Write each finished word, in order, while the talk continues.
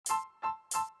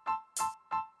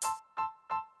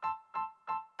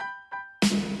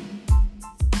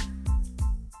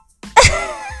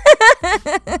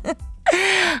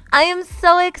I am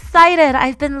so excited.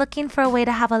 I've been looking for a way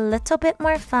to have a little bit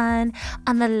more fun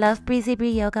on the Love Breezy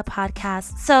Bree Yoga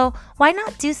podcast. So why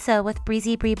not do so with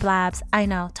Breezy Bree BLABS? I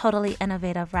know, totally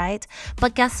innovative, right?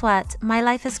 But guess what? My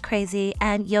life is crazy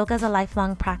and yoga is a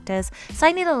lifelong practice. So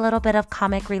I need a little bit of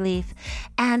comic relief.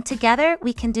 And together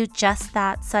we can do just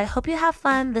that. So I hope you have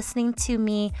fun listening to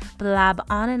me blab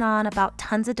on and on about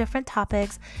tons of different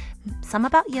topics. Some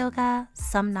about yoga,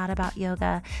 some not about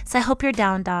yoga. So I hope you're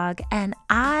down, dog, and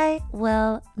I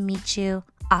will meet you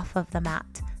off of the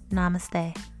mat.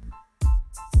 Namaste.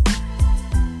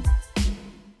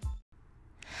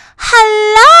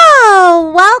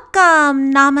 Hello,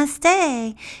 welcome,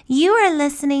 namaste. You are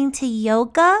listening to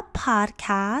Yoga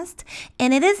Podcast,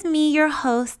 and it is me, your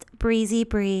host, Breezy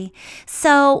Bree.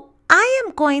 So I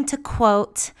am going to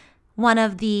quote one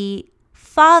of the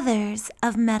fathers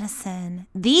of medicine,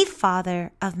 the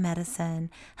father of medicine,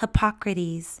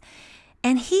 Hippocrates.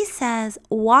 And he says,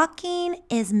 walking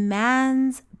is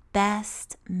man's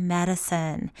best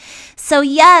medicine. So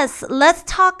yes, let's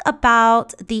talk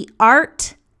about the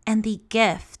art and the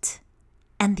gift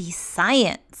and the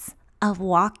science of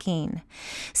walking.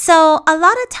 So a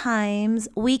lot of times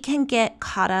we can get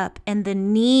caught up in the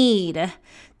need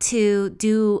to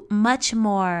do much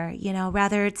more,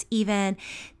 whether it's even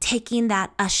taking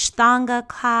that Ashtanga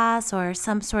class or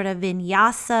some sort of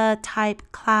vinyasa type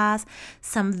class,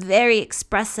 some very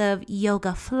expressive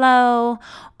yoga flow,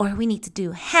 or we need to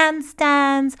do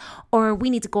handstands, or we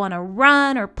need to go on a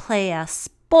run or play a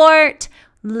sport,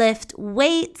 lift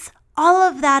weights. All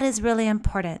of that is really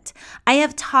important. I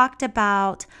have talked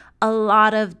about a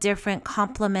lot of different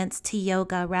complements to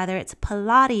yoga, whether it's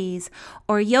Pilates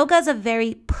or yoga is a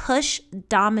very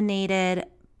push-dominated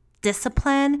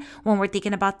discipline. When we're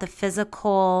thinking about the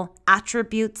physical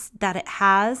attributes that it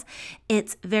has,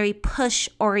 it's very push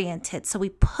oriented. So we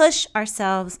push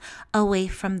ourselves away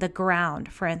from the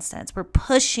ground, for instance. We're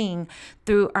pushing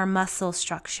through our muscle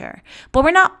structure, but we're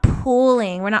not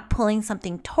pulling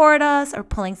something toward us or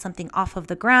pulling something off of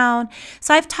the ground.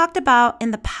 So I've talked about in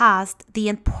the past the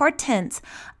importance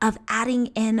of adding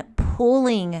in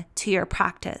pulling to your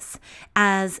practice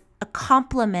as a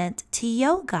complement to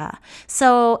yoga.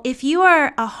 So if you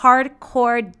are a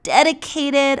hardcore,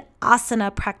 dedicated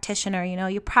asana practitioner,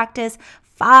 you practice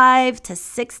 5 to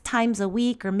 6 times a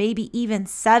week or maybe even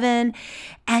 7,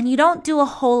 and you don't do a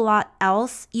whole lot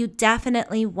else, you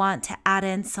definitely want to add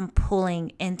in some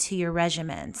pulling into your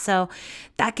regimen. So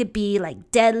that could be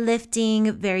like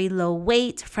deadlifting, very low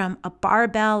weight from a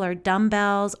barbell or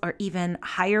dumbbells, or even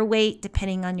higher weight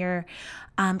depending on your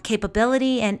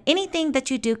capability, and anything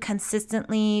that you do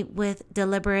consistently with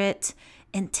deliberate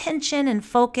intention and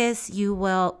focus, you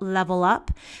will level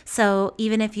up. So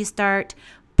even if you start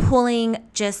pulling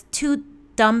just 2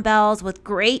 dumbbells with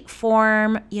great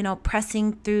form,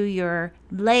 pressing through your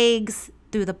legs,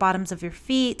 through the bottoms of your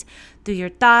feet, through your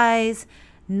thighs,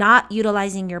 not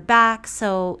utilizing your back.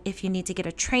 So if you need to get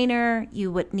a trainer,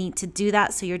 you would need to do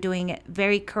that so you're doing it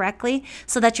very correctly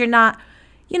so that you're not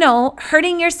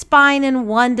hurting your spine in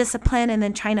one discipline and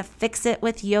then trying to fix it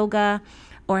with yoga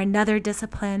or another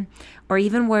discipline, or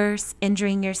even worse,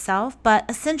 injuring yourself. But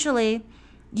essentially,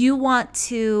 you want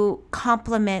to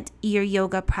complement your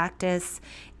yoga practice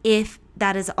if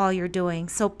that is all you're doing.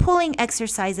 So pulling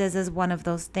exercises is one of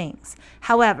those things.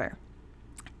 However,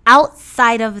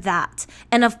 outside of that,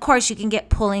 and of course you can get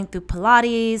pulling through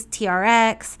Pilates,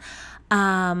 TRX,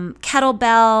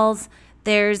 kettlebells.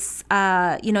 There's,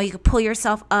 you can pull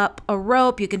yourself up a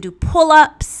rope. You can do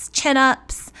pull-ups,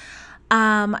 chin-ups.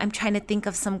 I'm trying to think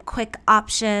of some quick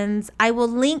options. I will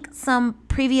link some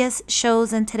previous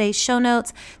shows in today's show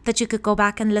notes that you could go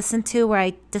back and listen to, where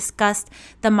I discussed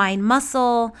the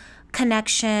mind-muscle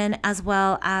connection, as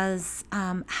well as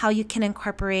how you can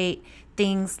incorporate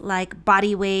things like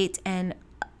body weight and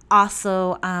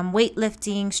also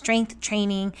weightlifting, strength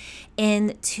training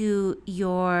into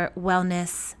your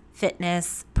wellness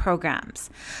fitness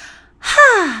programs.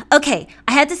 Okay,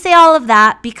 I had to say all of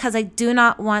that because I do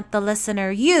not want the listener,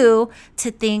 you,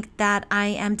 to think that I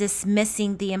am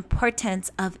dismissing the importance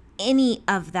of any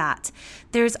of that.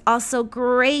 There's also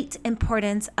great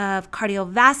importance of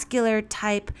cardiovascular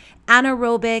type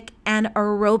anaerobic and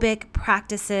aerobic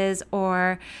practices,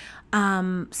 or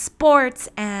sports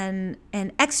and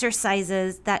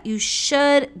exercises that you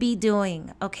should be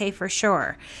doing, okay, for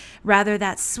sure. Rather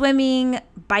that's swimming,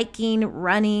 biking,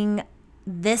 running,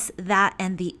 this, that,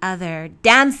 and the other.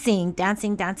 Dancing.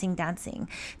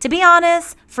 To be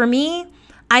honest, for me,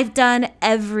 I've done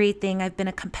everything. I've been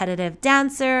a competitive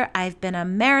dancer. I've been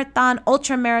a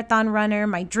ultra marathon runner.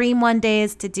 My dream one day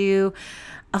is to do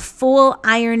a full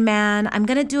Ironman. I'm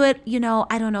going to do it,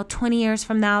 20 years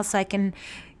from now, so I can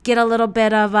get a little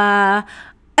bit of a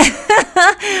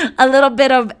little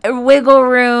bit of wiggle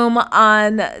room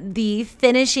on the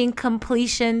finishing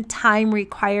completion time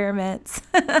requirements.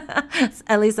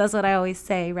 At least that's what I always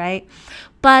say, right?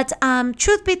 But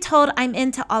truth be told, I'm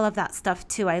into all of that stuff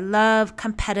too. I love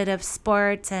competitive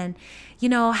sports and,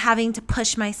 having to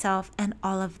push myself and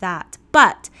all of that.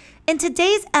 But in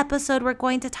today's episode, we're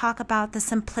going to talk about the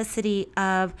simplicity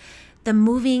of the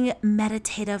moving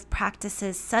meditative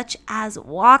practices such as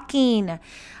walking.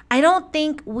 I don't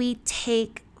think we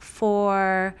take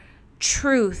for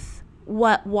truth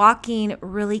what walking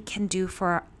really can do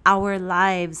for our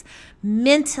lives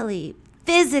mentally,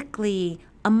 physically,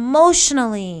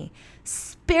 emotionally,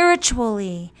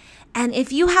 spiritually. And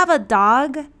if you have a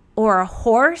dog or a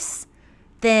horse,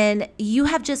 then you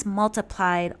have just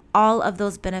multiplied all of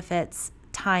those benefits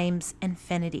times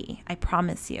infinity. I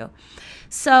promise you.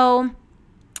 So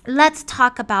let's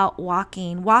talk about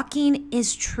walking. Walking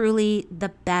is truly the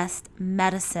best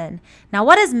medicine. Now,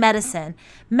 what is medicine?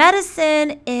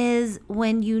 Medicine is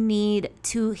when you need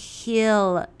to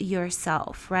heal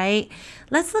yourself, right?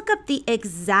 Let's look up the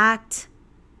exact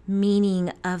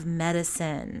meaning of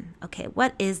medicine. Okay,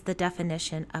 what is the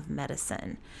definition of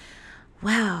medicine?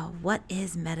 Wow, what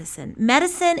is medicine?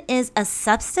 Medicine is a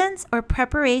substance or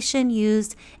preparation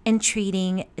used in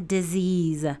treating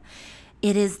disease.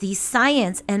 It is the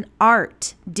science and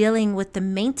art dealing with the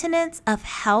maintenance of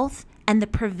health and the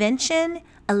prevention,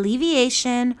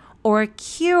 alleviation, or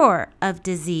cure of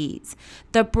disease.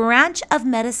 The branch of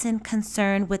medicine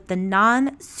concerned with the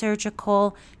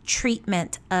non-surgical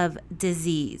treatment of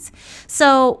disease.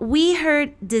 So we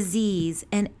heard disease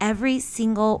in every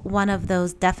single one of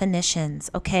those definitions,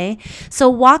 okay? So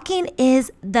walking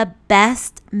is the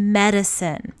best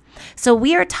medicine. So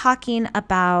we are talking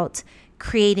about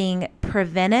creating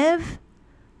preventive,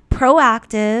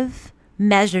 proactive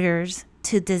measures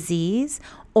to disease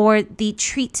or the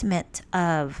treatment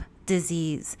of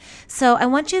disease. So I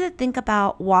want you to think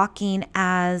about walking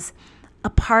as a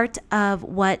part of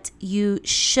what you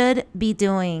should be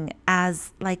doing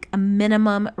as like a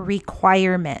minimum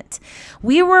requirement.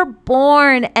 We were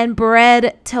born and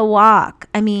bred to walk.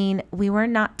 I mean, we were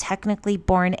not technically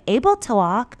born able to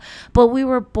walk, but we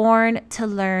were born to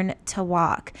learn to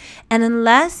walk. And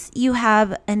unless you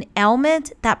have an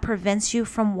ailment that prevents you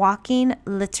from walking,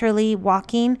 literally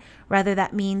walking, rather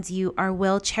that means you are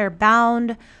wheelchair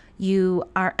bound, you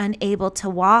are unable to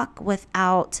walk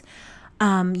without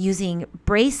using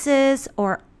braces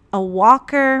or a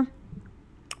walker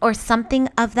or something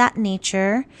of that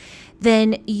nature,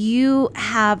 then you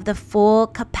have the full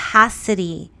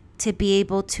capacity to be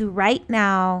able to right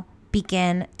now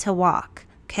begin to walk.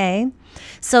 Okay.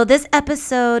 So this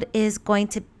episode is going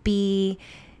to be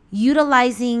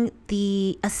utilizing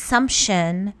the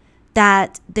assumption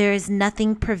that there is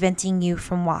nothing preventing you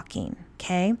from walking.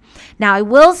 Okay. Now I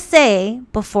will say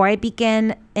before I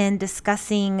begin in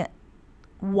discussing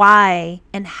why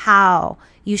and how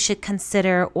you should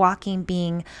consider walking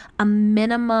being a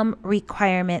minimum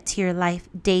requirement to your life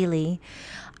daily,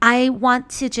 I want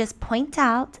to just point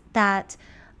out that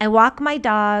I walk my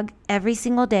dog every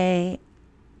single day,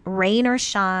 rain or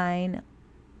shine.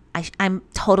 I'm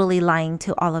totally lying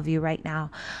to all of you right now.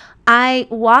 I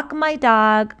walk my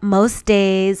dog most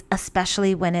days,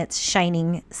 especially when it's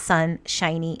shiny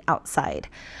outside.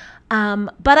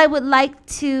 But I would like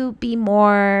to be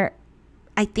more,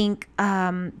 I think,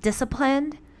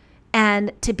 disciplined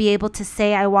and to be able to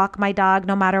say I walk my dog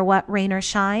no matter what, rain or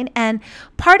shine. And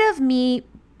part of me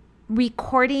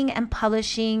recording and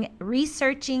publishing,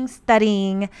 researching,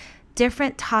 studying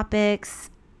different topics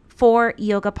for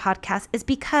yoga podcasts is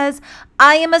because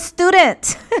I am a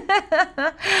student.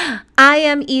 I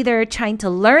am either trying to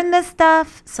learn this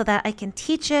stuff so that I can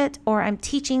teach it, or I'm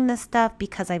teaching this stuff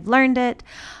because I've learned it.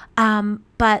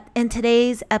 But in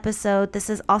today's episode, this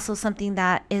is also something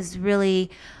that is really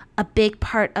a big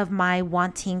part of my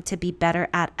wanting to be better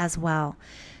at as well.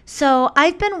 So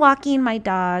I've been walking my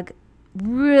dog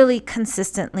really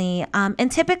consistently,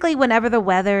 and typically whenever the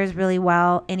weather is really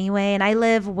well anyway, and I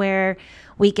live where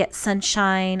we get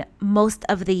sunshine most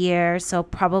of the year, so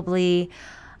probably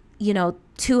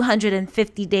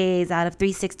 250 days out of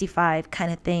 365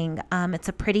 kind of thing. It's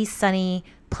a pretty sunny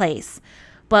place.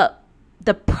 But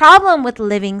the problem with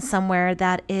living somewhere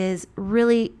that is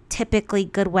really typically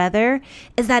good weather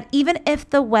is that even if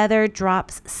the weather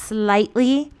drops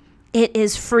slightly it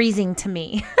is freezing to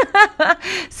me.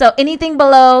 So anything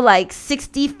below like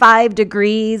 65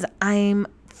 degrees, I'm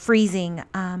freezing.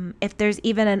 If there's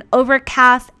even an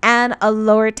overcast and a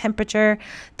lower temperature,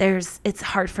 it's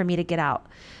hard for me to get out.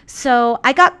 So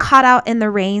I got caught out in the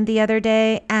rain the other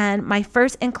day, and my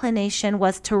first inclination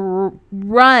was to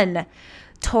run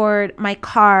toward my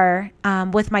car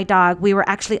with my dog. We were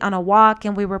actually on a walk,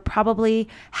 and we were probably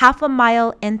half a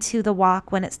mile into the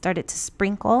walk when it started to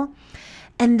sprinkle.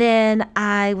 And then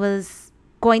I was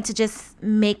going to just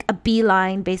make a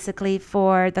beeline basically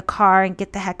for the car and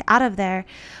get the heck out of there.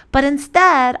 But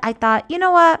instead, I thought, you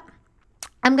know what?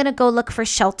 I'm going to go look for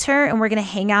shelter, and we're going to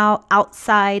hang out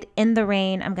outside in the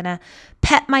rain. I'm going to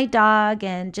pet my dog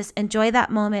and just enjoy that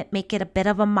moment, make it a bit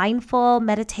of a mindful,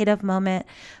 meditative moment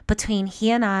between he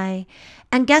and I.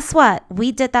 And guess what?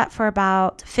 We did that for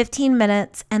about 15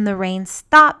 minutes, and the rain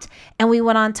stopped, and we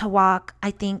went on to walk,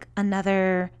 I think,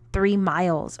 another 3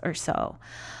 miles or so.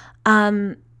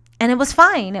 And it was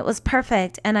fine. It was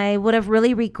perfect. And I would have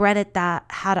really regretted that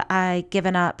had I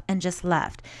given up and just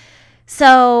left.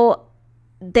 So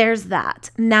there's that.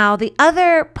 Now, the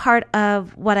other part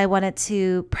of what I wanted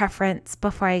to preference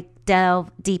before I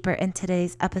delve deeper in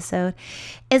today's episode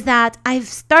is that I've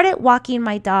started walking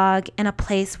my dog in a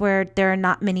place where there are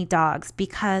not many dogs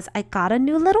because I got a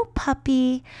new little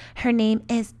puppy. Her name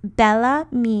is Bella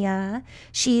Mia.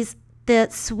 She's the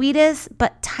sweetest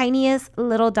but tiniest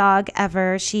little dog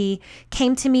ever. She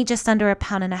came to me just under 1.5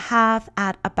 pounds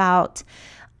at about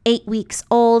 8 weeks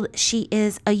old. She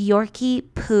is a Yorkie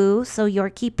Poo, so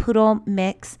Yorkie Poodle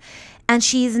mix, and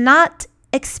she's not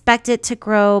expected to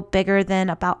grow bigger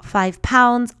than about 5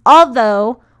 pounds,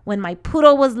 although when my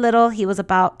poodle was little, he was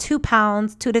about 2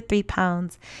 pounds, 2 to 3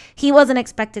 pounds. He wasn't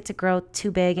expected to grow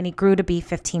too big, and he grew to be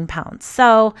 15 pounds.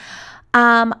 So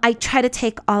I try to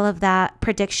take all of that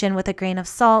prediction with a grain of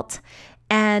salt.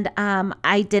 And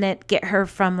I didn't get her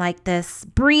from like this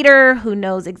breeder who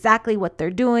knows exactly what they're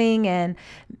doing and,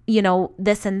 you know,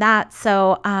 this and that.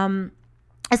 So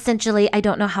essentially, I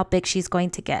don't know how big she's going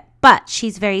to get, but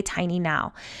she's very tiny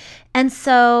now. And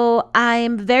so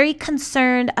I'm very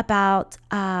concerned about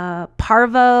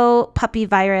parvo puppy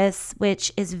virus,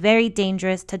 which is very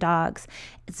dangerous to dogs.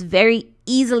 It's very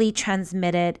easily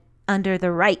transmitted under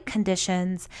the right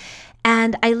conditions.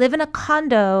 And I live in a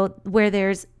condo where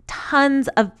there's tons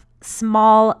of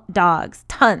small dogs,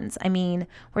 tons. I mean,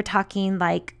 we're talking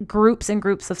like groups and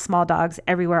groups of small dogs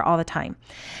everywhere all the time.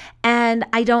 And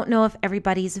I don't know if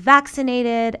everybody's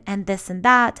vaccinated and this and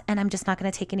that, and I'm just not going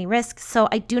to take any risks. So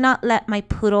I do not let my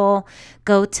poodle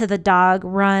go to the dog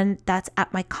run that's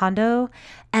at my condo.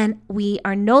 And we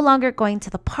are no longer going to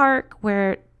the park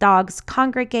where dogs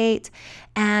congregate,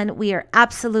 and we are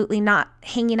absolutely not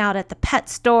hanging out at the pet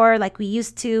store like we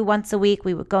used to. Once a week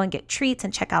we would go and get treats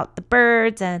and check out the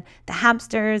birds and the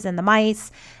hamsters and the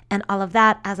mice and all of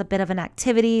that as a bit of an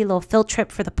activity, a little field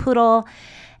trip for the poodle.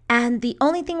 And the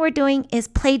only thing we're doing is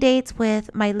play dates with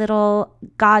my little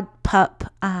god pup.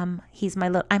 I'm his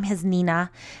Nina,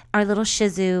 our little Shih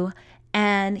Tzu.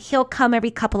 And he'll come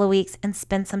every couple of weeks and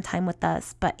spend some time with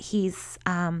us. But he's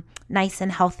nice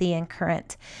and healthy and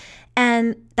current.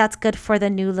 And that's good for the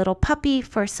new little puppy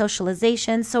for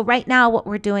socialization. So right now what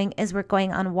we're doing is we're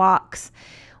going on walks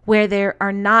where there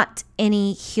are not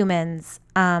any humans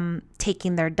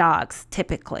taking their dogs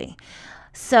typically.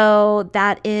 So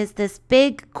that is this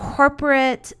big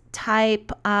corporate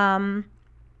type, I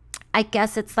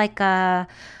guess it's like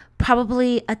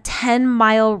probably a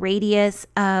 10-mile radius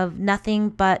of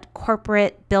nothing but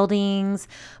corporate buildings,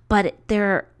 but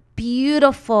they're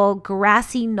beautiful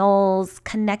grassy knolls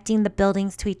connecting the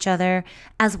buildings to each other,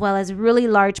 as well as really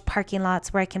large parking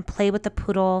lots where I can play with the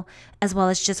poodle, as well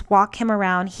as just walk him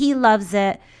around. He loves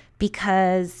it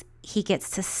because he gets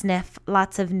to sniff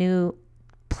lots of new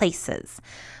places.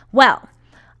 Well,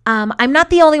 I'm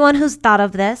not the only one who's thought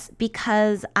of this,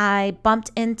 because I bumped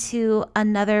into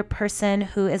another person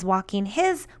who is walking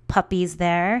his puppies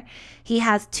there. He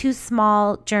has 2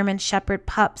 small German Shepherd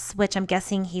pups, which I'm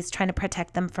guessing he's trying to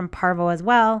protect them from parvo as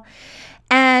well.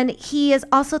 And he is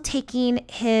also taking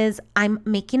I'm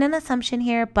making an assumption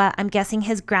here, but I'm guessing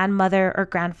his grandmother or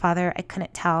grandfather, I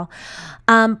couldn't tell.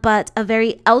 But a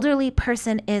very elderly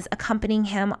person is accompanying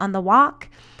him on the walk.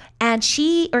 And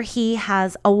she or he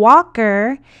has a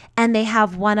walker, and they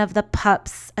have one of the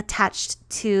pups attached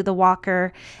to the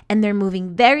walker, and they're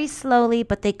moving very slowly,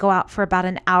 but they go out for about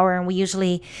an hour. And we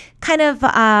usually kind of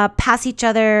pass each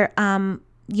other,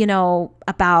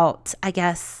 about, I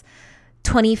guess,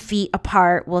 20 feet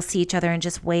apart. We'll see each other and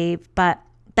just wave. But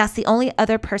that's the only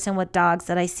other person with dogs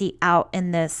that I see out in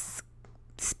this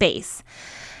space.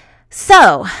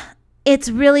 So it's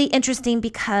really interesting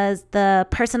because the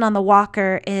person on the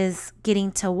walker is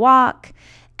getting to walk,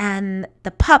 and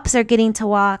the pups are getting to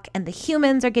walk, and the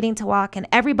humans are getting to walk, and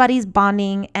everybody's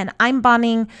bonding, and I'm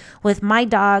bonding with my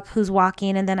dog who's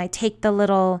walking. And then I take the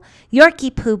little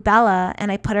Yorkie poo, Bella,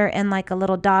 and I put her in like a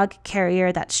little dog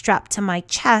carrier that's strapped to my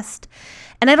chest.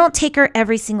 And I don't take her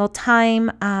every single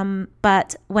time,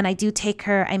 but when I do take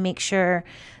her, I make sure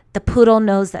the poodle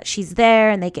knows that she's there,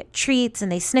 and they get treats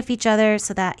and they sniff each other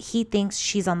so that he thinks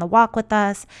she's on the walk with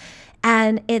us.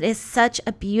 And it is such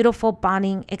a beautiful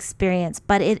bonding experience,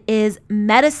 but it is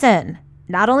medicine,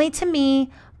 not only to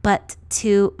me, but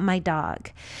to my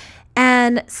dog.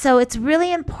 And so it's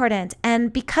really important.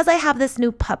 And because I have this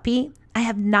new puppy, I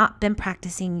have not been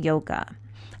practicing yoga.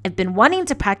 I've been wanting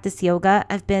to practice yoga.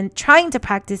 I've been trying to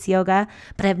practice yoga,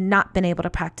 but I have not been able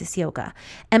to practice yoga.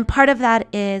 And part of that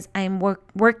is I'm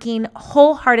working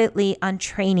wholeheartedly on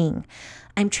training.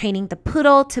 I'm training the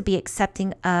poodle to be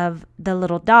accepting of the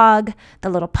little dog, the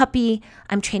little puppy.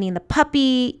 I'm training the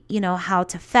puppy, how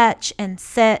to fetch and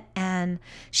sit. And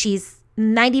she's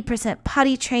 90%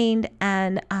 potty trained.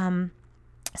 And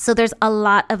so there's a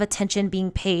lot of attention being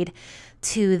paid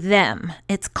to them.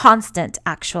 It's constant,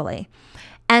 actually.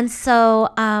 And so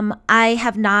I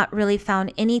have not really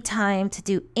found any time to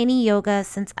do any yoga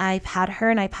since I've had her,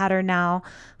 and I've had her now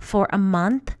for a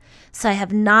month. So I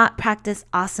have not practiced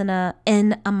asana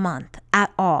in a month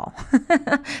at all.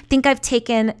 I think I've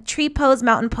taken tree pose,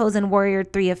 mountain pose, and warrior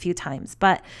 3 a few times,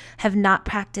 but have not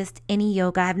practiced any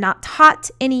yoga. I have not taught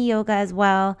any yoga as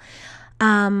well.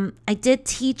 I did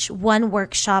teach one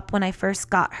workshop when I first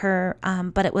got her,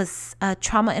 but it was a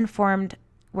trauma-informed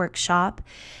workshop.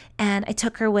 And I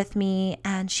took her with me,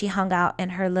 and she hung out in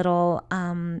her little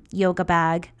yoga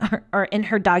bag or in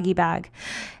her doggy bag.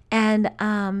 And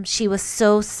she was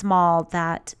so small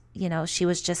that, she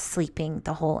was just sleeping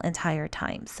the whole entire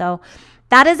time. So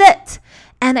that is it.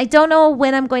 And I don't know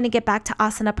when I'm going to get back to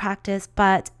asana practice,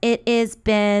 but it has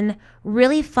been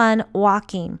really fun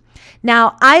walking.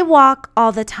 Now, I walk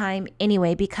all the time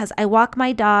anyway, because I walk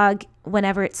my dog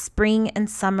whenever it's spring and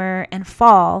summer and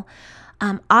fall.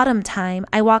 Autumn time,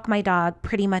 I walk my dog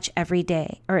pretty much every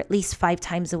day, or at least 5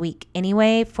 times a week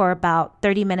anyway, for about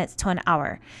 30 minutes to an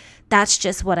hour. That's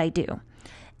just what I do.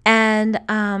 And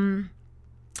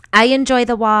I enjoy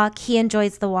the walk. He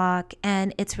enjoys the walk,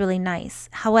 and it's really nice.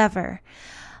 However,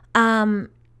 I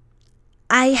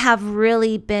have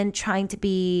really been trying to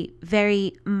be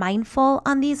very mindful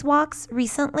on these walks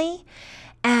recently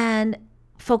and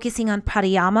focusing on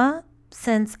pranayama,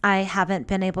 since I haven't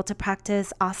been able to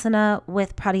practice asana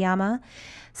with pranayama.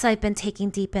 So I've been taking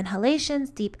deep inhalations,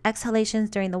 deep exhalations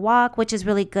during the walk, which is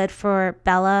really good for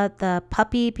Bella, the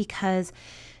puppy, because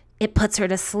it puts her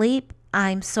to sleep.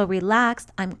 I'm so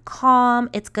relaxed. I'm calm.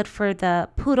 It's good for the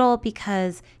poodle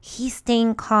because he's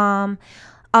staying calm.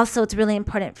 Also, it's really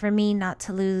important for me not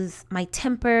to lose my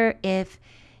temper if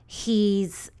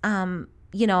he's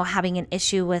having an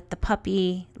issue with the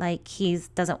puppy, like he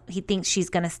thinks she's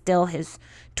going to steal his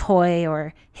toy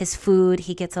or his food.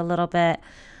 He gets a little bit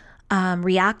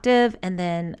reactive, and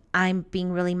then I'm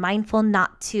being really mindful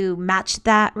not to match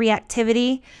that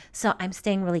reactivity. So I'm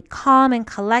staying really calm and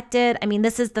collected. I mean,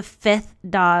 this is the 5th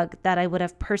dog that I would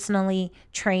have personally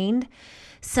trained.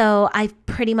 So I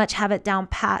pretty much have it down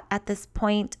pat at this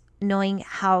point, knowing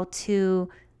how to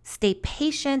stay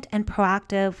patient and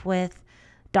proactive with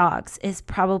dogs is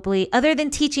probably, other than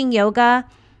teaching yoga,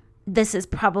 this is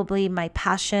probably my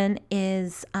passion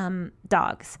is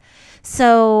dogs.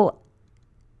 So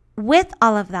with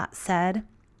all of that said,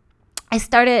 I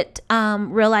started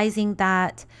realizing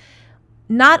that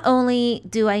not only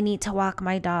do I need to walk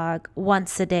my dog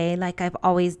once a day like I've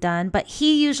always done, but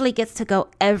he usually gets to go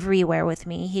everywhere with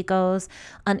me. He goes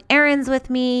on errands with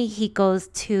me. He goes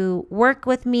to work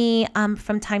with me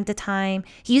from time to time.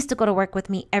 He used to go to work with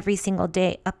me every single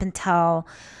day up until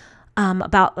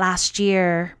about last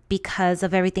year. Because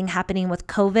of everything happening with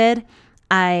COVID,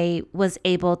 I was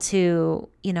able to,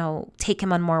 take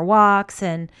him on more walks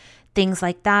and things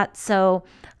like that. So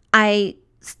I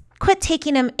quit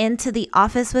taking him into the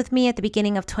office with me at the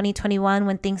beginning of 2021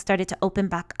 when things started to open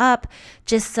back up,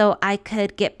 just so I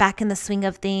could get back in the swing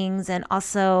of things, and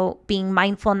also being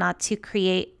mindful not to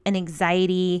create an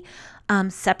anxiety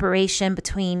separation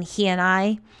between he and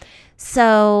I.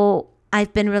 So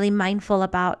I've been really mindful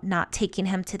about not taking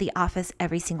him to the office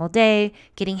every single day,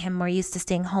 getting him more used to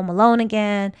staying home alone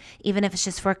again, even if it's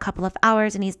just for a couple of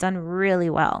hours, and he's done really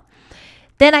well.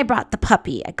 Then I got the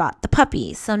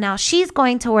puppy. So now she's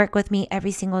going to work with me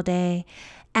every single day.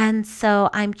 And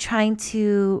so I'm trying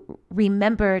to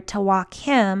remember to walk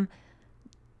him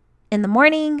in the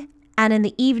morning and in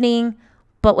the evening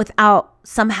but without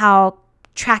somehow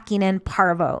tracking in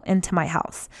parvo into my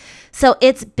house. So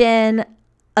it's been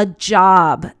a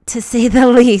job, to say the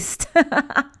least.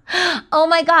 Oh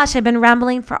my gosh, I've been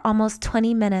rambling for almost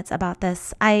 20 minutes about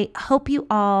this. I hope you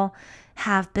all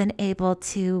have been able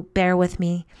to bear with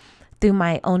me through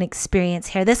my own experience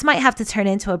here. This might have to turn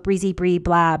into a Breezy Bree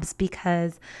BLABS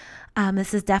because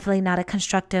this is definitely not a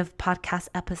constructive podcast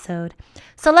episode.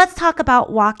 So let's talk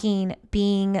about walking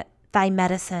being thy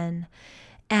medicine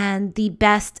and the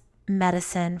best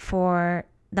medicine for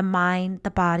the mind,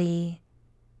 the body,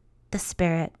 the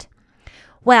spirit.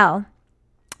 Well,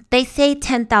 they say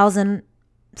 10,000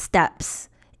 steps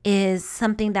is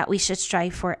something that we should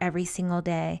strive for every single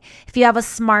day. If you have a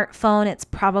smartphone, it's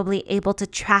probably able to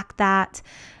track that.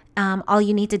 All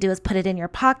you need to do is put it in your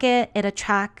pocket. It'll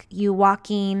track you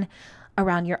walking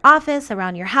around your office,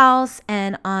 around your house,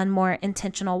 and on more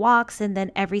intentional walks. And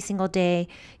then every single day,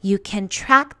 you can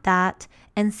track that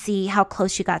and see how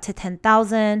close you got to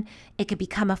 10,000. It could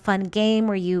become a fun game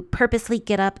where you purposely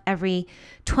get up every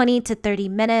 20 to 30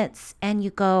 minutes and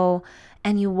you go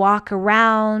and you walk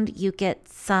around. You get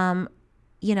some,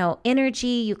 energy,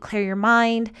 you clear your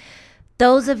mind.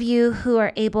 Those of you who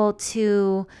are able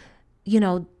to,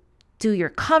 do your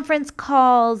conference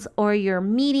calls or your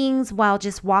meetings while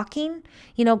just walking,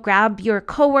 grab your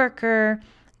coworker,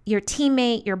 your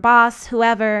teammate, your boss,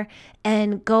 whoever,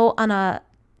 and go on a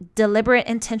deliberate,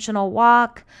 intentional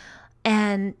walk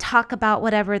and talk about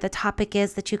whatever the topic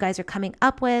is that you guys are coming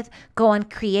up with. Go on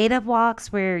creative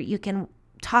walks where you can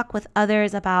talk with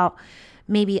others about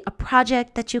maybe a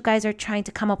project that you guys are trying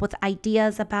to come up with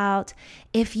ideas about.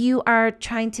 If you are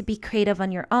trying to be creative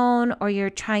on your own, or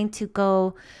you're trying to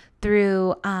go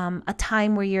through a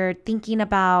time where you're thinking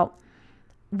about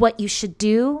what you should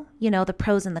do, the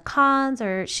pros and the cons,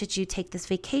 or should you take this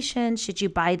vacation? Should you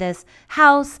buy this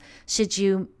house? Should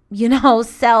you,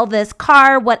 sell this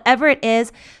car? Whatever it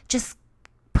is, just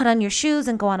put on your shoes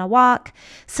and go on a walk.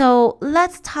 So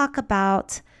let's talk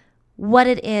about what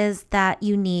it is that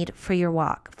you need for your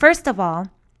walk. First of all,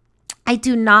 I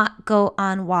do not go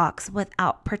on walks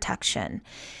without protection.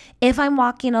 If I'm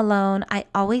walking alone, I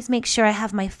always make sure I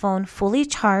have my phone fully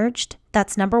charged.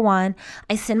 That's number one.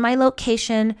 I send my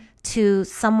location to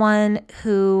someone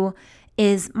who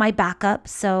is my backup.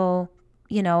 So,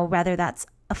 whether that's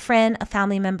a friend, a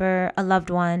family member, a loved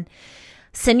one.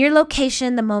 Send your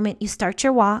location the moment you start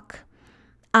your walk.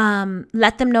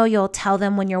 Let them know you'll tell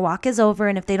them when your walk is over.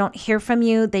 And if they don't hear from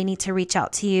you, they need to reach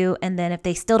out to you. And then if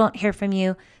they still don't hear from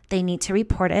you, they need to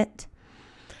report it.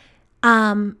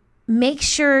 Make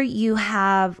sure you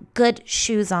have good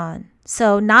shoes on.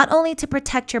 So not only to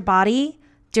protect your body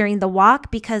during the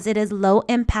walk, because it is low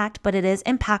impact, but it is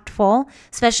impactful,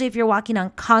 especially if you're walking on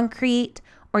concrete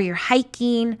or you're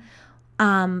hiking.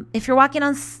 If you're walking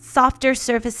on softer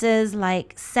surfaces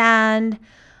like sand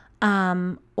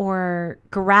or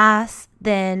grass,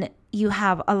 then you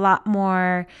have a lot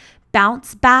more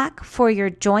bounce back for your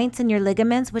joints and your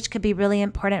ligaments, which could be really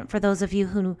important for those of you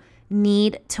who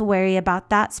need to worry about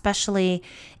that, especially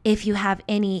if you have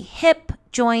any hip,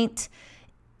 joint,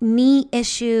 knee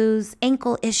issues,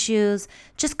 ankle issues.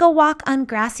 Just go walk on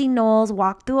grassy knolls,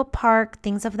 walk through a park,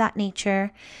 things of that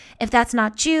nature. If that's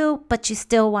not you, but you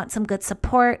still want some good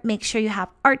support, make sure you have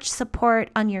arch support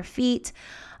on your feet.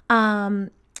 And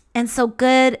so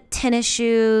good tennis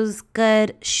shoes,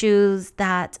 good shoes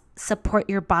that support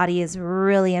your body is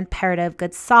really imperative.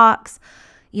 Good socks,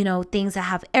 things that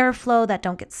have airflow, that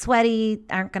don't get sweaty,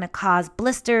 aren't going to cause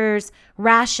blisters,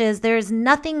 rashes. There's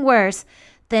nothing worse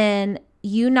than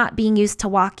you not being used to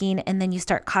walking and then you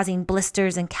start causing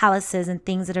blisters and calluses and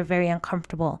things that are very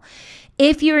uncomfortable.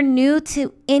 If you're new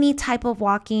to any type of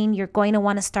walking, you're going to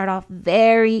want to start off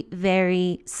very,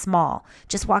 very small.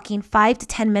 Just walking 5 to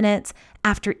 10 minutes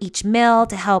after each meal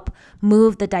to help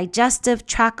move the digestive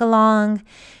tract along.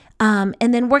 And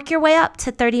then work your way up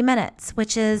to 30 minutes,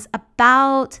 which is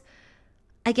about,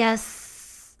 I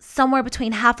guess, somewhere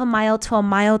between half a mile to a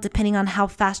mile, depending on how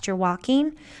fast you're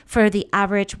walking for the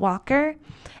average walker.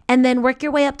 And then work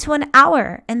your way up to an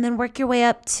hour, and then work your way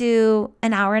up to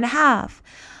an hour and a half.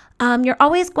 You're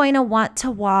always going to want to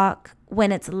walk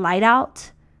when it's light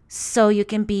out so you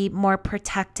can be more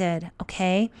protected,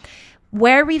 okay?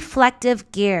 Wear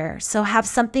reflective gear. So have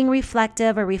something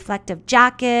reflective, a reflective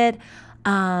jacket,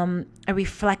 a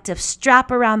reflective strap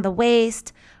around the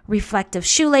waist, reflective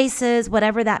shoelaces,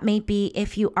 whatever that may be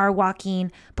if you are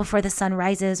walking before the sun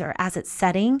rises or as it's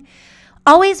setting.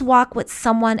 Always walk with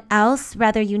someone else,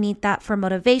 whether you need that for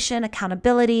motivation,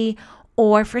 accountability,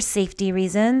 or for safety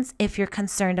reasons if you're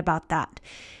concerned about that.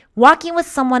 Walking with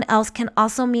someone else can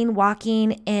also mean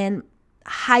walking in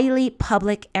highly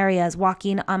public areas,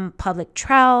 walking on public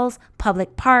trails,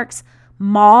 public parks.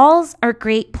 Malls are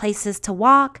great places to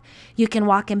walk. You can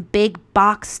walk in big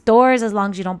box stores as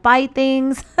long as you don't buy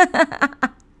things.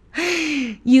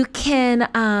 You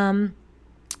can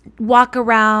walk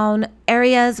around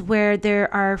areas where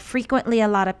there are frequently a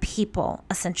lot of people,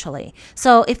 essentially.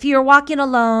 So if you're walking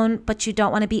alone, but you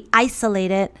don't want to be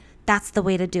isolated, that's the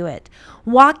way to do it.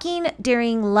 Walking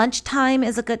during lunchtime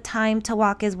is a good time to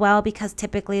walk as well, because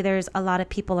typically there's a lot of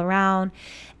people around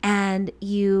and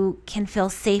you can feel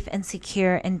safe and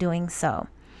secure in doing so.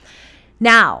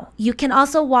 Now, you can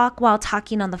also walk while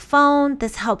talking on the phone.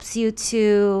 This helps you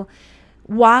to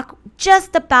walk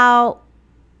just about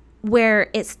where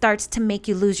it starts to make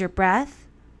you lose your breath,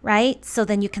 right? So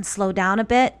then you can slow down a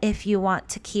bit if you want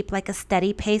to keep like a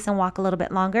steady pace and walk a little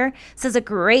bit longer. This is a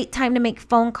great time to make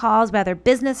phone calls, whether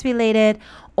business related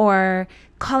or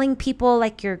calling people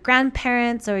like your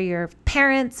grandparents or your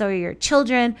parents or your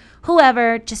children,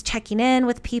 whoever, just checking in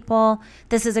with people.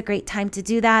 This is a great time to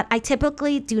do that. I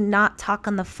typically do not talk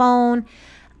on the phone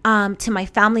to my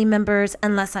family members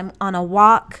unless I'm on a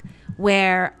walk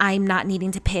where I'm not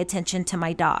needing to pay attention to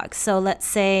my dog. So let's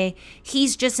say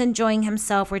he's just enjoying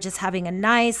himself. We're just having a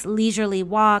nice leisurely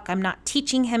walk. I'm not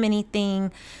teaching him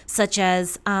anything, such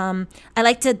as I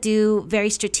like to do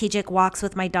very strategic walks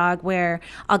with my dog where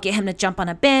I'll get him to jump on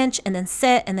a bench and then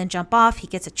sit and then jump off. He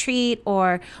gets a treat,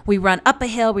 or we run up a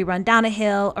hill, we run down a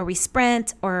hill, or we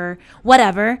sprint or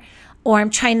whatever. Or I'm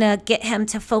trying to get him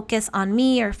to focus on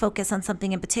me or focus on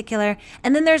something in particular.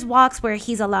 And then there's walks where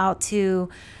he's allowed to,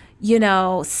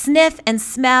 sniff and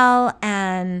smell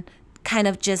and kind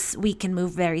of just, we can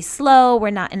move very slow.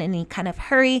 We're not in any kind of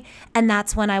hurry. And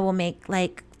that's when I will make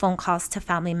like phone calls to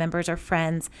family members or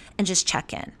friends and just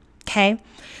check in. Okay.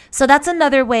 So that's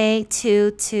another way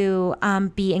to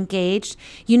be engaged.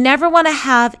 You never want to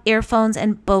have earphones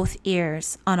in both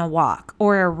ears on a walk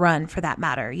or a run, for that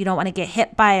matter. You don't want to get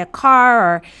hit by a car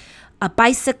or a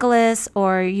bicyclist,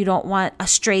 or you don't want a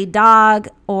stray dog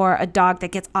or a dog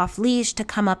that gets off leash to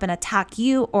come up and attack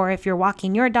you. Or if you're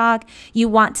walking your dog, you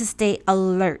want to stay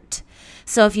alert.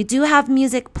 So if you do have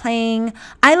music playing,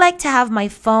 I like to have my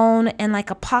phone in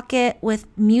like a pocket with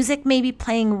music maybe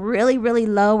playing really, really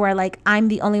low, where like I'm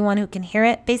the only one who can hear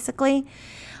it, basically,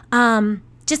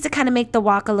 just to kind of make the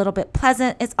walk a little bit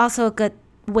pleasant. It's also a good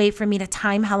way for me to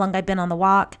time how long I've been on the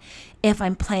walk. If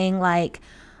I'm playing like,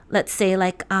 let's say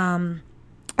like a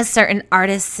certain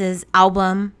artist's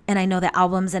album and I know the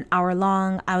album's an hour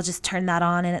long, I'll just turn that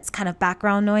on and it's kind of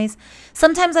background noise.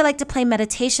 Sometimes I like to play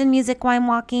meditation music while I'm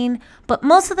walking, but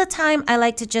most of the time I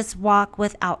like to just walk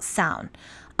without sound.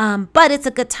 But it's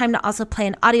a good time to also play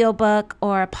an audiobook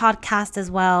or a podcast as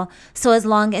well. So as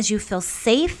long as you feel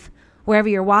safe wherever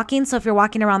you're walking. So if you're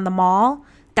walking around the mall,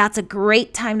 that's a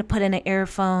great time to put in an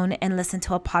earphone and listen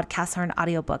to a podcast or an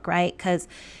audiobook, right? Because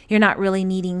you're not really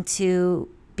needing to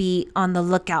be on the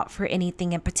lookout for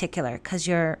anything in particular, because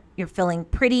you're feeling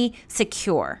pretty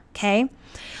secure, okay?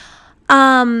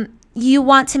 You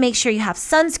want to make sure you have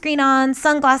sunscreen on,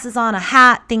 sunglasses on, a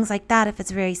hat, things like that if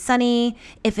it's very sunny.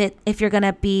 If you're going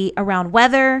to be around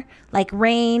weather like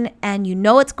rain and you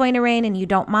know it's going to rain and you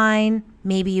don't mind,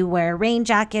 maybe you wear a rain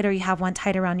jacket or you have one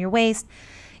tied around your waist.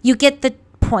 You get the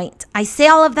point. I say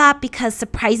all of that because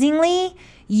surprisingly,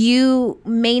 you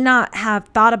may not have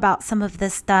thought about some of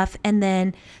this stuff. And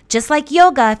then just like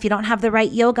yoga, if you don't have the right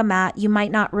yoga mat, you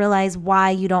might not realize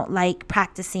why you don't like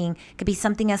practicing. It could be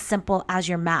something as simple as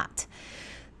your mat.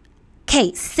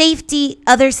 Okay, safety,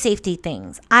 other safety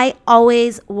things. I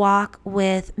always walk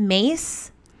with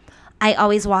mace. I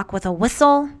always walk with a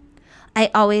whistle.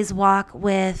 I always walk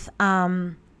with,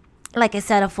 like I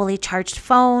said, a fully charged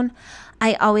phone.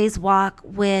 I always walk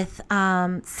with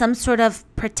some sort of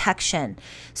protection.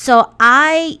 So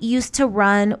I used to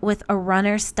run with a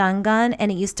runner stun gun,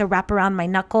 and it used to wrap around my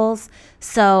knuckles.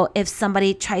 So if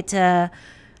somebody tried to,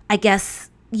 I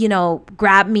guess,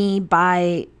 grab me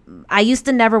by, I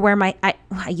never wear my hair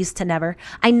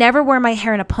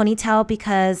in a ponytail,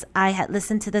 because I had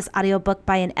listened to this audiobook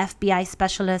by an FBI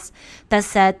specialist that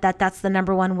said that that's the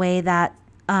number one way that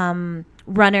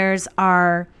runners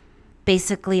are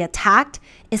basically attacked,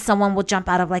 is someone will jump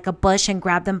out of like a bush and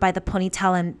grab them by the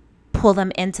ponytail and pull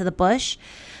them into the bush.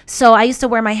 So I used to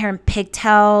wear my hair in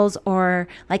pigtails or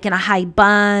like in a high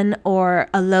bun or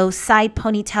a low side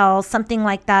ponytail, something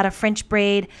like that, a French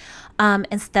braid,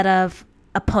 instead of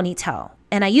a ponytail.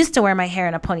 And I used to wear my hair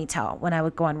in a ponytail when I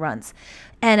would go on runs.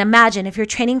 And imagine if you're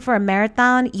training for a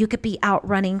marathon, you could be out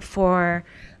running for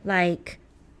like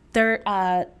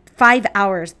 5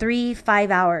 hours,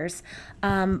 5 hours,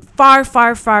 far,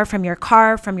 far, far from your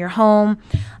car, from your home.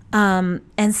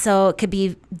 And so it could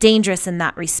be dangerous in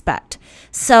that respect.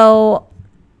 So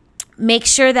make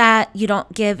sure that you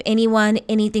don't give anyone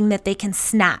anything that they can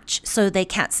snatch. So they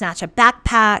can't snatch a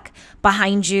backpack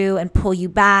behind you and pull you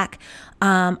back,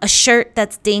 a shirt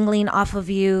that's dangling off of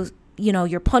you,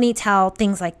 your ponytail,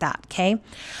 things like that. Okay.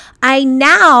 I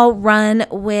now run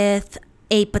with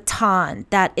a baton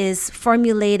that is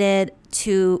formulated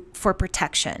for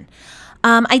protection.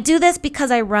 I do this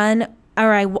because I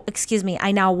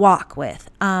now walk with.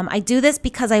 I do this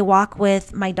because I walk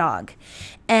with my dog,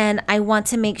 and I want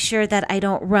to make sure that I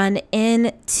don't run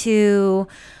into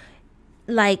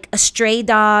like a stray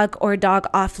dog or a dog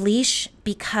off leash,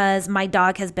 because my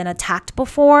dog has been attacked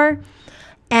before,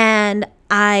 and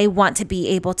I want to be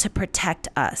able to protect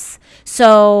us.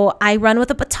 So I run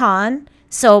with a baton.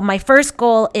 So my first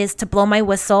goal is to blow my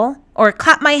whistle or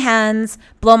clap my hands,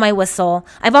 blow my whistle.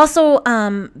 I've also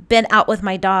been out with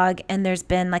my dog, and there's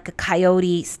been like a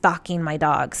coyote stalking my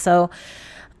dog. So,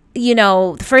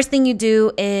 the first thing you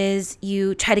do is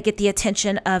you try to get the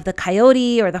attention of the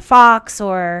coyote or the fox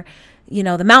or,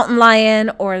 the mountain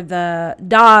lion or the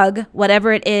dog,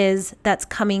 whatever it is that's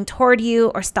coming toward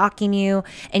you or stalking you,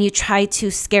 and you try to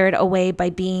scare it away by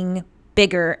being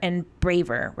bigger and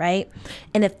braver, right?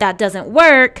 And if that doesn't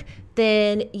work,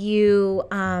 then you,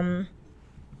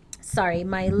 sorry,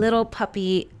 my little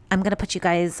puppy, I'm going to put you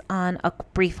guys on a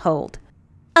brief hold.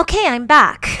 Okay, I'm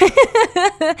back.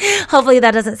 Hopefully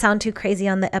that doesn't sound too crazy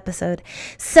on the episode.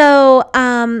 So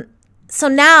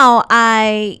now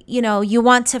you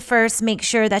want to first make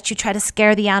sure that you try to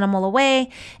scare the animal away.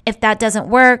 If that doesn't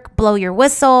work, blow your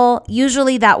whistle.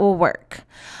 Usually that will work.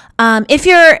 If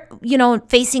you're,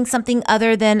 facing something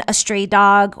other than a stray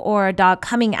dog or a dog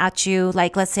coming at you,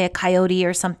 like let's say a coyote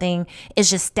or something is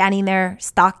just standing there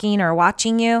stalking or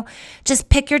watching you, just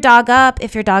pick your dog up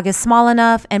if your dog is small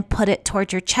enough and put it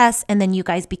towards your chest, and then you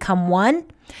guys become one.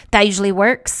 That usually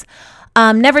works.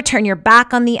 Never turn your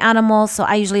back on the animal. So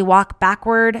I usually walk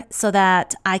backward so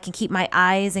that I can keep my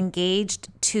eyes engaged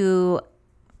to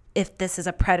if this is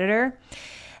a predator.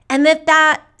 And if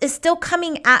that is still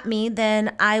coming at me,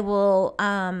 then I will,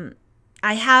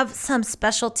 I have some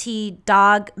specialty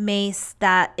dog mace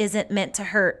that isn't meant to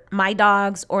hurt my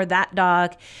dogs or that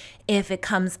dog if it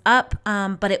comes up,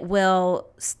 but it will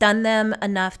stun them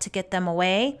enough to get them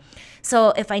away.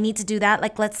 So if I need to do that,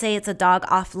 like let's say it's a dog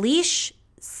off leash,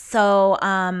 so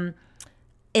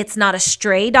it's not a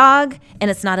stray dog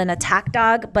and it's not an attack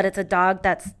dog, but it's a dog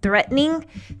that's threatening,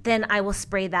 then I will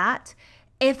spray that.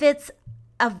 If it's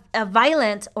a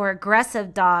violent or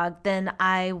aggressive dog, then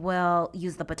I will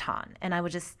use the baton, and I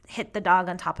would just hit the dog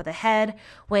on top of the head,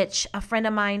 which a friend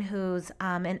of mine who's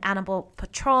in animal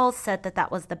patrol said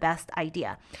that was the best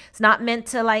idea. It's not meant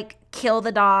to like kill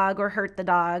the dog or hurt the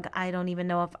dog. I don't even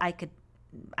know if I could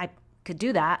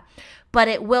do that, but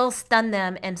it will stun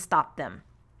them and stop them.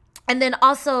 And then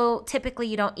also typically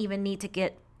you don't even need to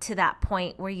get to that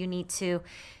point where you need to,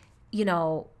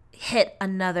 hit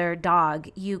another dog.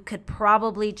 You could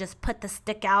probably just put the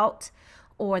stick out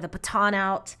or the baton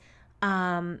out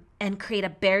and create a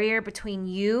barrier between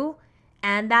you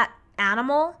and that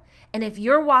animal. And if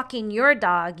you're walking your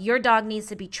dog needs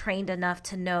to be trained enough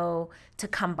to know to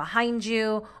come behind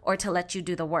you or to let you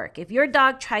do the work. If your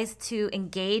dog tries to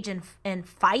engage and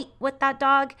fight with that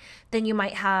dog, then you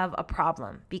might have a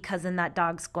problem, because then that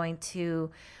dog's going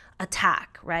to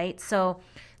attack, right? So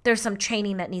there's some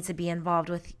training that needs to be involved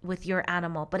with your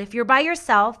animal. But if you're by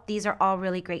yourself, these are all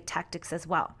really great tactics as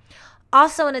well.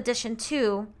 Also, in addition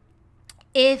to,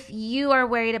 if you are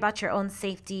worried about your own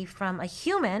safety from a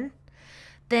human,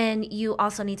 then you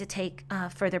also need to take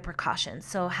further precautions.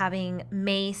 So having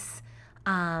mace,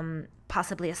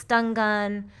 possibly a stun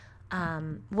gun,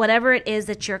 whatever it is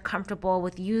that you're comfortable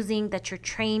with using, that you're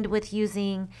trained with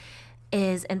using,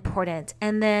 is important.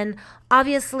 And then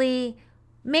obviously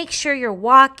make sure you're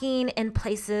walking in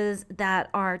places that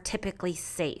are typically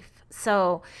safe.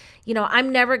 So,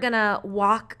 I'm never going to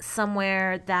walk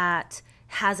somewhere that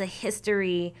has a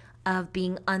history of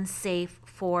being unsafe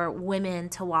for women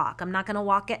to walk. I'm not going to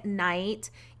walk at night,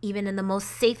 even in the most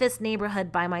safest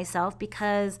neighborhood by myself,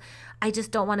 because I just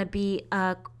don't want to be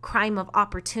a crime of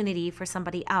opportunity for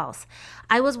somebody else.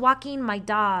 I was walking my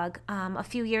dog a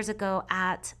few years ago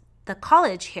at the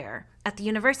college here at the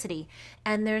university,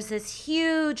 and there's this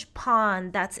huge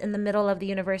pond that's in the middle of the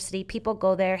university. People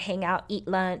go there, hang out, eat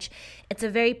lunch. It's a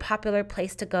very popular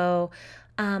place to go.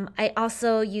 I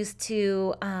also used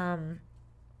to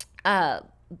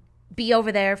be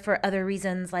over there for other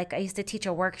reasons. Like I used to teach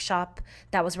a workshop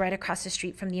that was right across the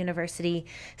street from the university.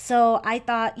 So I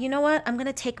thought, you know what? I'm going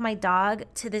to take my dog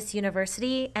to this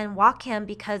university and walk him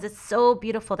because it's so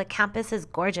beautiful. The campus is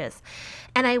gorgeous.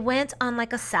 And I went on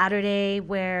like a Saturday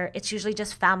where it's usually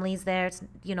just families there. It's,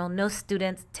 no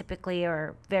students typically,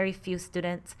 or very few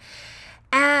students.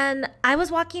 And I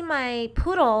was walking my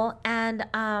poodle, and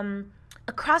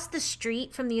across the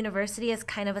street from the university is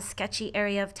kind of a sketchy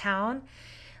area of town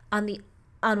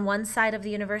on one side of the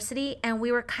university, and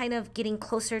we were kind of getting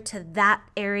closer to that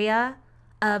area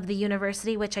of the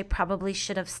university, which I probably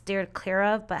should have steered clear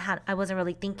of, but I wasn't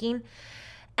really thinking.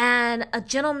 And a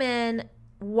gentleman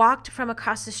walked from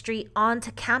across the street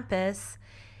onto campus,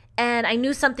 and I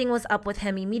knew something was up with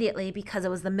him immediately because it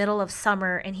was the middle of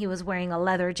summer and he was wearing a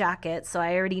leather jacket. So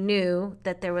I already knew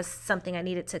that there was something I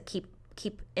needed to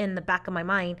keep in the back of my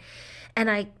mind. And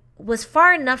I was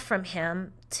far enough from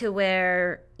him to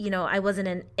where, I wasn't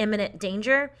in imminent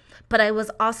danger, but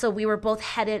we were both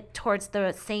headed towards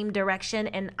the same direction,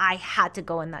 and I had to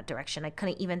go in that direction. I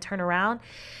couldn't even turn around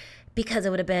because it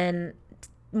would have been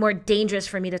more dangerous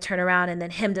for me to turn around and then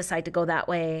him decide to go that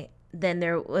way. Then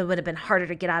it would have been harder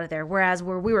to get out of there. Whereas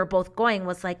where we were both going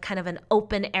was like kind of an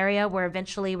open area where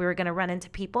eventually we were going to run into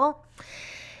people.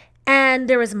 And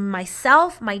there was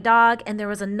myself, my dog, and there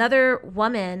was another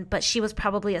woman, but she was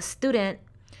probably a student.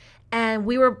 And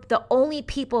we were the only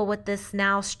people with this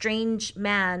now strange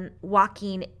man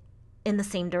walking in the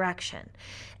same direction.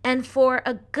 And for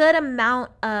a good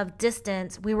amount of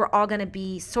distance, we were all going to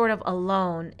be sort of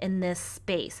alone in this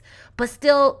space, but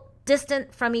still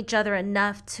distant from each other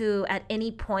enough to at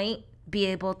any point be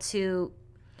able to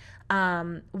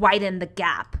widen the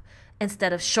gap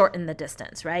instead of shorten the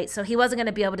distance, right? So he wasn't going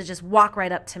to be able to just walk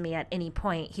right up to me at any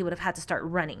point. He would have had to start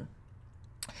running.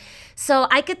 So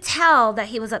I could tell that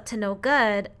he was up to no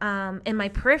good in my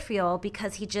peripheral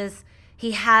because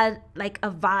he had like a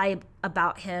vibe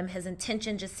about him. His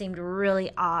intention just seemed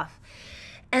really off.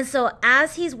 And so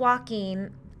as he's walking,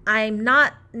 I'm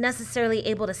not necessarily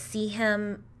able to see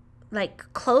him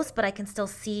like close, but I can still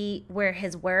see where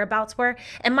his whereabouts were.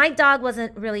 And my dog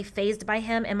wasn't really fazed by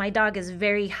him, and my dog is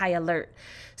very high alert.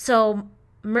 So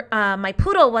my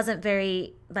poodle wasn't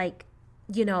very like,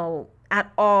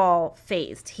 at all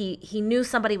fazed. He knew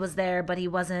somebody was there, but he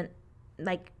wasn't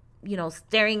like,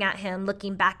 staring at him,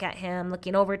 looking back at him,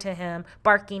 looking over to him,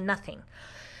 barking, nothing.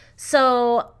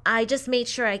 So I just made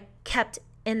sure I kept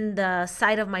in the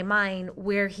side of my mind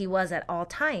where he was at all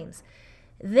times.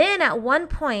 Then at one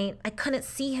point, I couldn't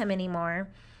see him anymore.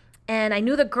 And I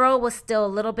knew the girl was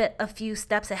still a few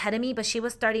steps ahead of me, but she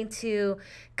was starting to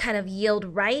kind of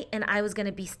yield right. And I was going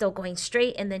to be still going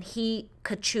straight. And then he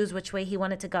could choose which way he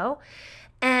wanted to go.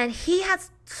 And he had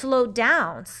slowed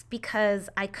down because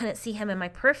I couldn't see him in my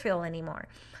peripheral anymore.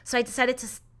 So I decided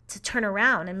to turn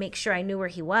around and make sure I knew where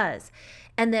he was.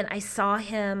 And then I saw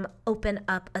him open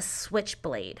up a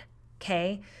switchblade.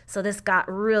 Okay, so this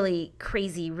got really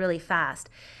crazy really fast.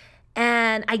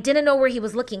 And I didn't know where he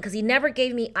was looking because he never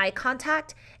gave me eye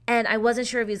contact. And I wasn't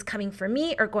sure if he was coming for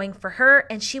me or going for her.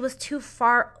 And she was too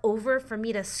far over for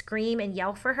me to scream and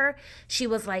yell for her. She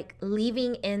was like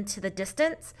leaving into the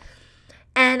distance.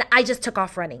 And I just took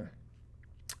off running.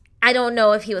 I don't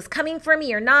know if he was coming for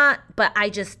me or not, but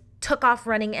I just took off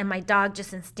running, and my dog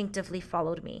just instinctively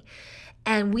followed me.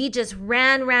 And we just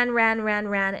ran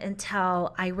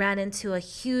until I ran into a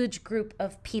huge group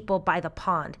of people by the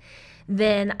pond.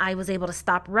 Then I was able to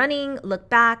stop running, look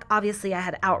back. Obviously, I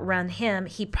had outrun him.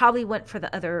 He probably went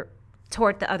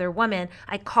toward the other woman.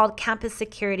 I called campus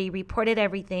security, reported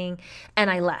everything,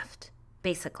 and I left,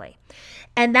 basically.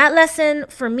 And that lesson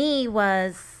for me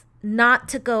was not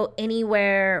to go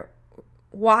anywhere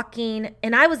walking.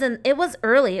 And it was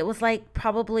early. It was like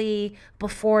probably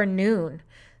before noon.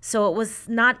 So it was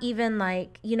not even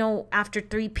like, after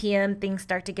 3 p.m., things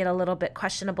start to get a little bit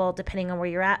questionable depending on where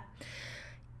you're at.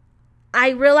 I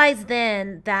realized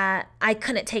then that I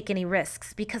couldn't take any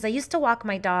risks because I used to walk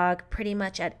my dog pretty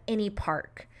much at any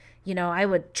park. I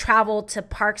would travel to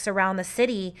parks around the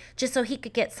city just so he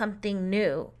could get something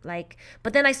new.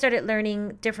 But then I started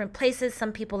learning different places.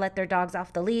 Some people let their dogs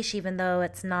off the leash, even though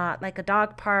it's not like a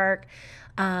dog park.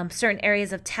 Certain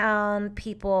areas of town,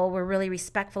 people were really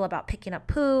respectful about picking up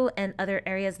poo, and other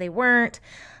areas they weren't.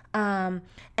 And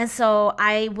so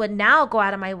I would now go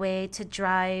out of my way to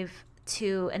drive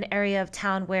to an area of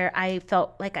town where I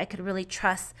felt like I could really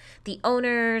trust the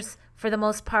owners, for the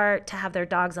most part, to have their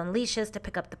dogs on leashes to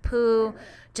pick up the poo.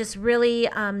 Just really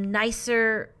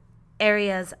nicer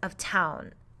areas of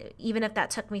town, even if that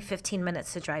took me 15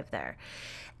 minutes to drive there.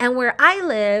 And where I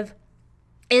live,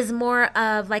 is more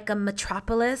of like a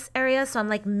metropolis area. So I'm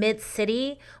like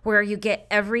mid-city where you get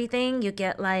everything. You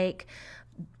get like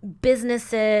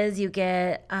businesses, you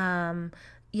get,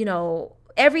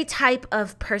 every type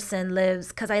of person lives,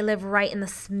 because I live right in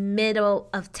the middle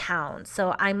of town.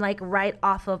 So I'm like right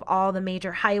off of all the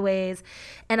major highways,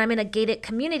 and I'm in a gated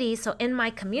community. So in my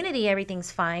community,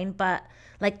 everything's fine. But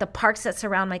like the parks that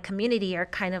surround my community are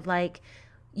kind of like,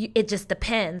 it just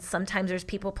depends. Sometimes there's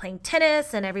people playing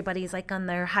tennis and everybody's like on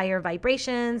their higher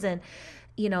vibrations, and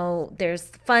there's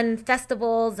fun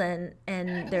festivals and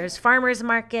there's farmers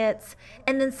markets.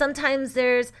 And then sometimes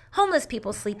there's homeless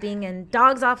people sleeping and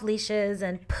dogs off leashes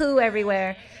and poo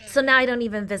everywhere. So now I don't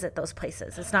even visit those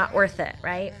places. It's not worth it,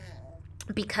 right?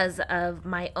 Because of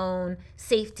my own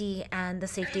safety and the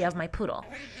safety of my poodle.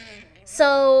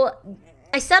 So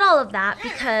I said all of that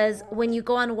because when you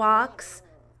go on walks,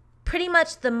 pretty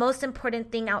much the most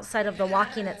important thing outside of the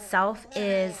walking itself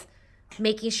is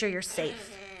making sure you're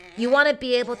safe. You want to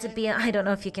be able to be, I don't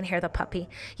know if you can hear the puppy.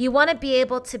 You want to be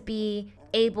able to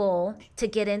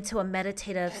get into a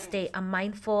meditative state, a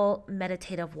mindful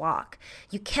meditative walk.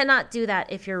 You cannot do that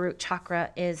if your root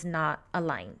chakra is not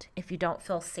aligned, if you don't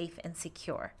feel safe and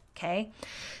secure. Okay.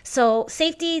 So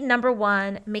safety, number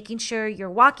one, making sure you're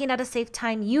walking at a safe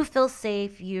time. You feel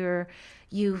safe.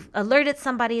 You've alerted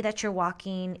somebody that you're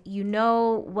walking. You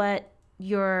know what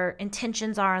your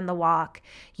intentions are on the walk.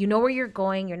 You know where you're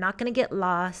going. You're not going to get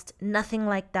lost. Nothing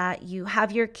like that. You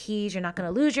have your keys. You're not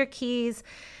going to lose your keys.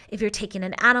 If you're taking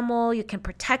an animal, you can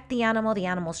protect the animal. The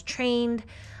animal's trained,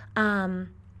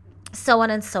 so on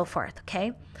and so forth.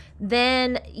 Okay.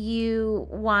 Then you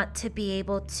want to be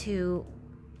able to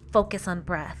focus on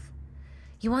breath.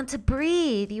 You want to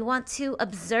breathe. You want to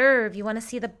observe. You want to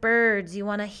see the birds. You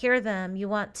want to hear them. You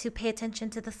want to pay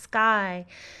attention to the sky.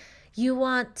 You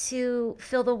want to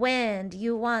feel the wind.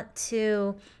 You want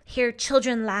to hear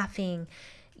children laughing.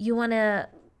 You want to,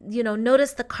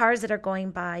 notice the cars that are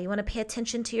going by. You want to pay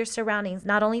attention to your surroundings,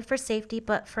 not only for safety,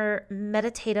 but for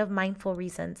meditative, mindful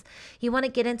reasons. You want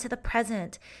to get into the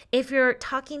present. If you're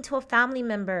talking to a family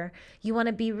member, you want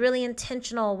to be really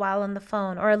intentional while on the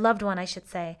phone, or a loved one, I should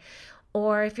say.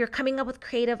 Or if you're coming up with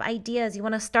creative ideas, you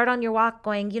want to start on your walk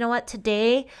going, you know what,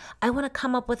 today I want to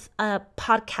come up with a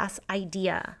podcast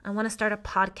idea. I want to start a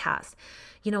podcast.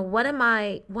 What am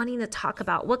I wanting to talk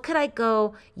about? What could I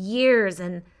go years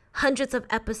and hundreds of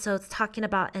episodes talking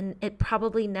about, and it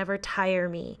probably never tire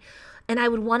me? And I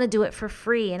would want to do it for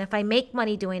free. And if I make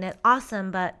money doing it,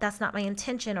 awesome, but that's not my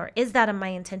intention. Or is that my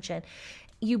intention?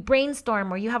 You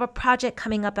brainstorm, or you have a project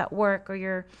coming up at work, or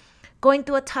you're going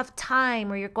through a tough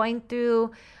time, or you're going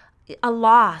through a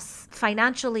loss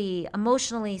financially,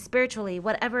 emotionally, spiritually,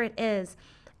 whatever it is.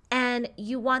 And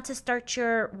you want to start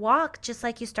your walk just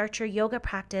like you start your yoga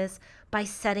practice by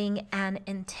setting an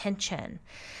intention.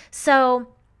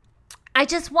 So I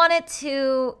just wanted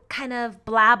to kind of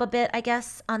blab a bit, I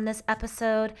guess, on this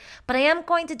episode, but I am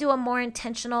going to do a more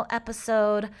intentional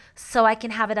episode so I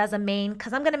can have it as a main,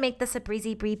 because I'm going to make this a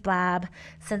Breezy Bree blab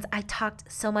since I talked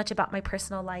so much about my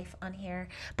personal life on here.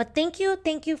 But thank you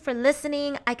for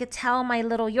listening. I could tell my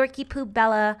little Yorkie poo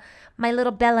Bella, my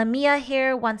little Bella Mia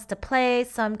here wants to play,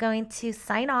 so I'm going to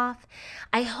sign off.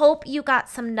 I hope you got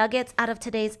some nuggets out of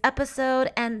today's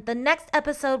episode, and the next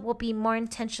episode will be more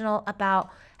intentional about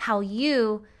how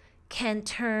you can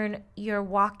turn your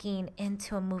walking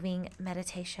into a moving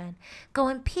meditation. Go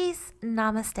in peace.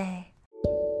 Namaste.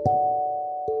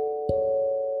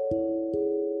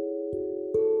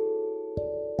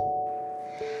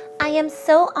 I am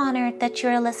so honored that you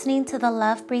are listening to the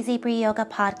Love Breezy Bree Yoga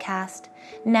podcast.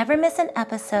 Never miss an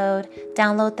episode.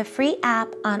 Download the free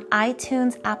app on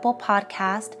iTunes, Apple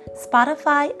Podcast,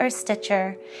 Spotify, or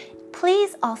Stitcher.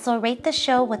 Please also rate the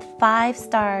show with 5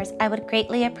 stars. I would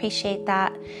greatly appreciate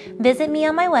that. Visit me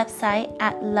on my website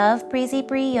at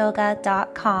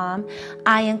lovebreezybreeyoga.com.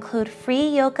 I include free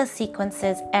yoga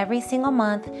sequences every single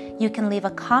month. You can leave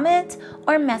a comment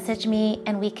or message me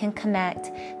and we can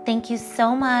connect. Thank you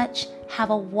so much. Have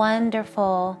a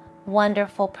wonderful,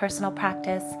 wonderful personal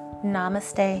practice.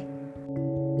 Namaste.